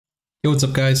Yo, what's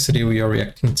up guys? Today we are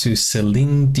reacting to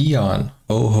Céline Dion,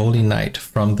 Oh Holy Night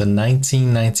from the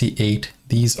 1998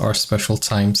 These Are Special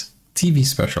Times TV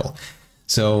special.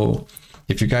 So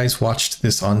if you guys watched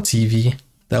this on TV,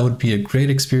 that would be a great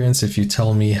experience if you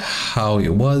tell me how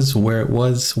it was, where it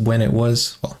was, when it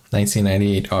was. Well,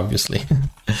 1998 obviously.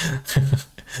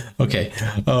 Okay,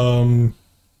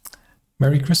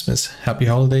 Merry Christmas, Happy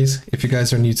Holidays. If you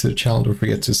guys are new to the channel, don't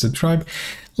forget to subscribe,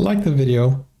 like the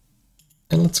video,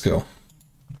 and let's go.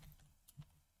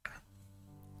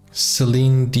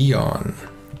 Céline Dion.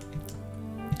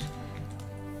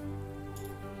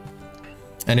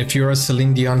 And if you're a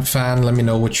Céline Dion fan, let me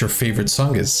know what your favorite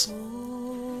song is.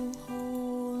 Oh,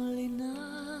 holy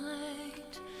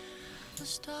night, the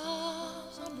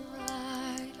stars are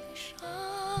brightly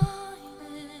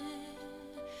shining.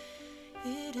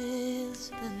 It is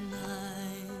the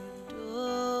night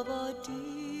of our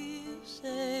dear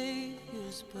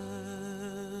Savior's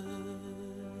birth.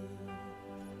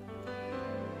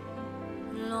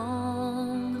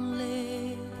 Long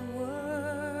lay the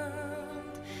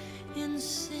world in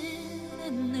sin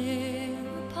and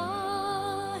never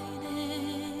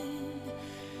pining,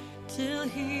 till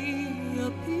he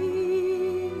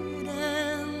appeared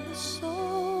and the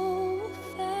soul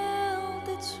felt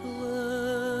its worth.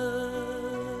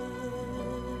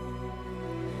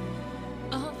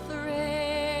 A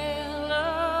thrill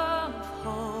of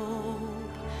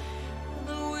hope,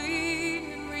 the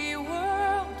weary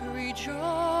world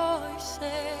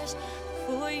rejoices,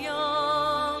 for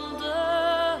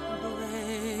yonder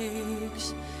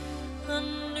breaks a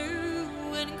new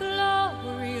and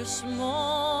glorious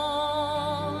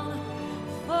morn.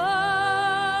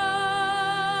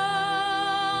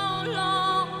 Fall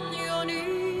on your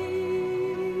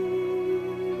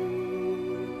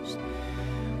knees,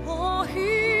 or hear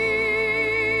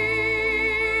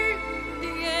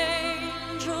the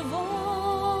angel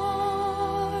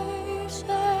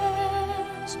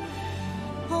voices.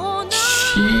 Oh,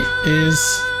 She is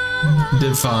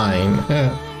divine.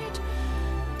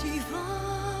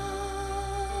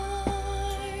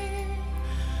 divine,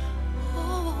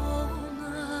 all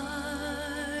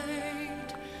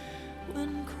night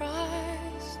when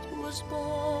Christ was born.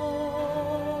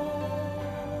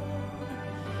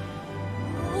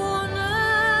 All night,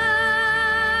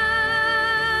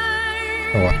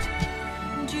 Oh,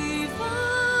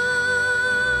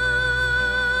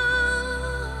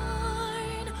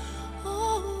 divine,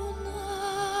 all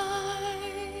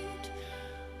night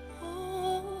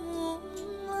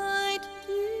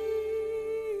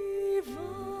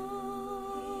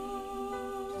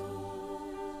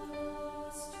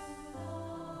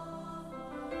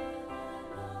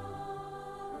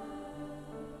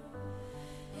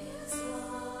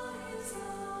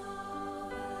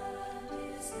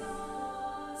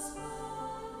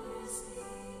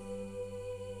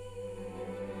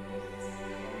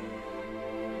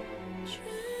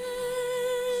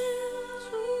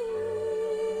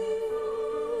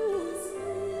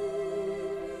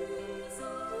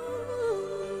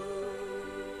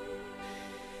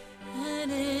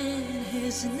and in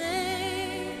his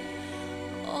name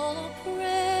all oppression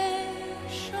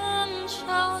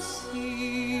shall cease.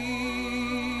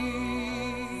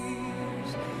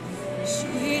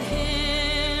 Sweet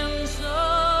hymns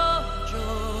of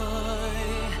joy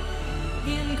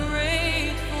in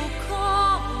grateful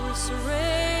chorus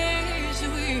raise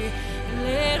we,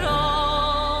 let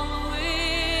all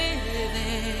within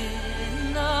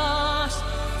us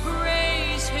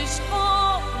praise his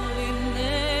holy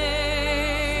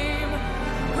name.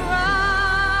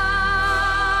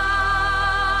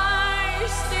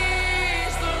 Christ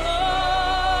is the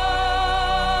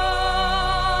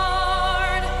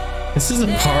Lord. this is a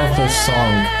powerful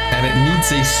song, and it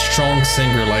needs a strong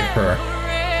singer like her.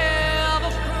 Forever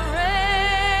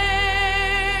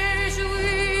praise we,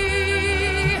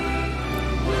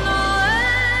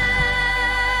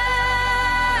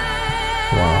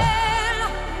 Wow.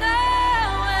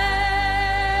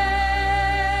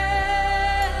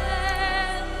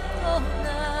 all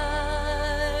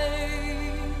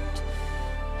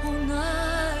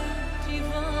night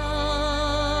divine,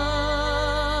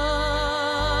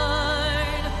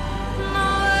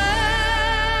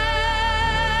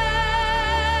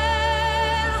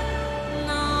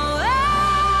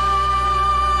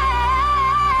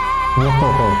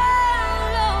 Whoa.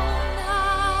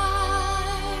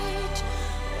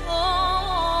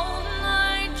 all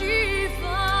night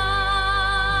divine.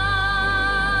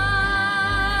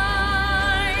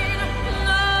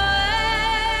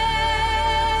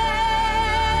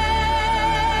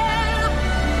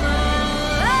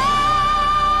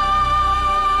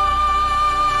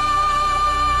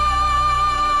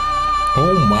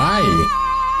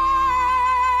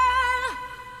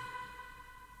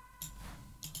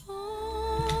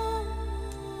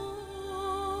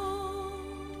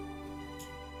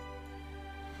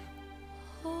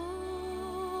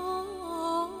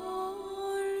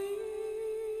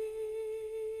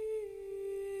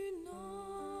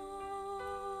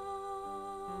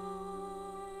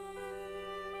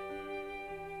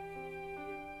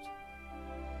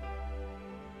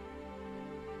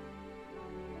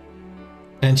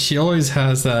 And she always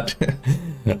has that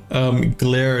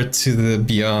glare to the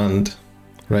beyond,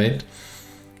 right?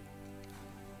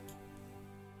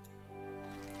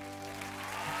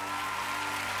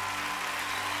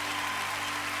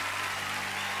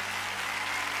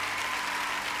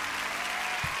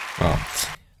 Well,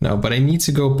 no, but I need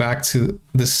to go back to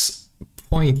this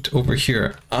point over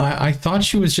here. I thought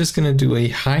she was just gonna do a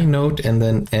high note and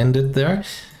then end it there,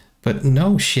 but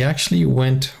no, she actually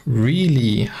went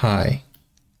really high,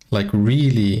 like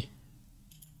really.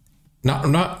 Not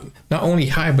only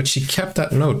high, but she kept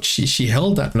that note. She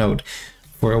held that note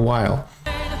for a while.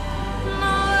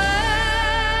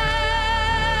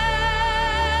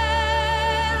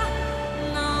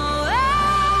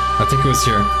 I think it was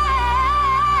here.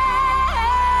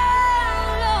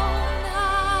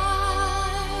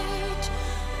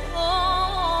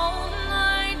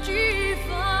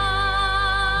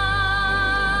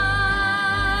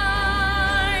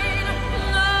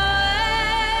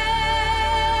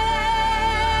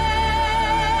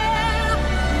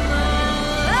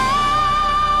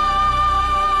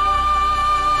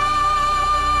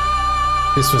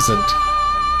 This was it.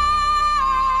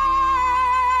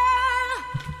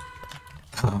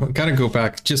 Oh, I gotta go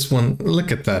back. Just one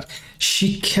look at that.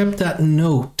 She kept that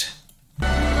note.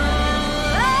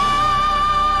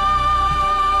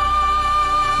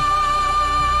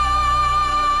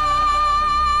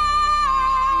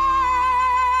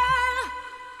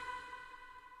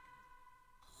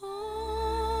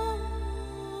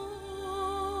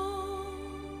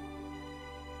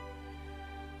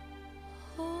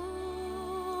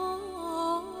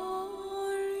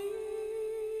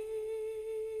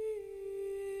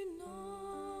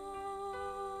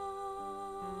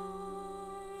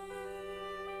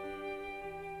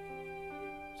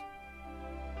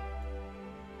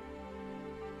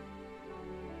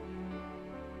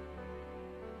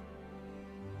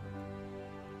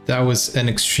 That was an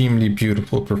extremely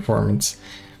beautiful performance.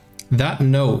 That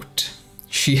note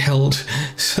she held.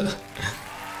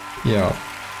 Yeah.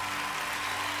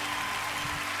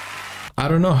 I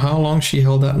don't know how long she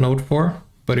held that note for,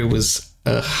 but it was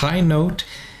a high note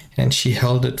and she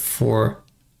held it for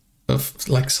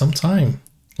like some time.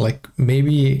 Like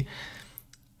maybe,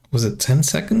 was it 10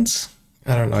 seconds?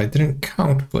 I don't know, I didn't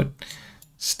count, but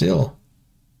still.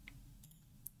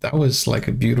 That was like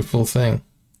a beautiful thing.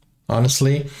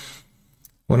 Honestly,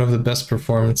 one of the best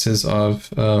performances of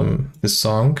this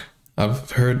song.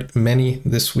 I've heard many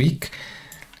this week,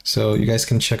 so you guys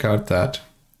can check out that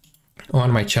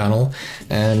on my channel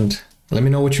and let me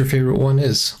know what your favorite one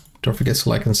is. Don't forget to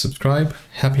like and subscribe.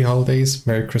 Happy holidays,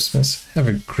 Merry Christmas, have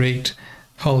a great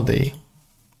holiday.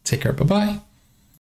 Take care, bye-bye.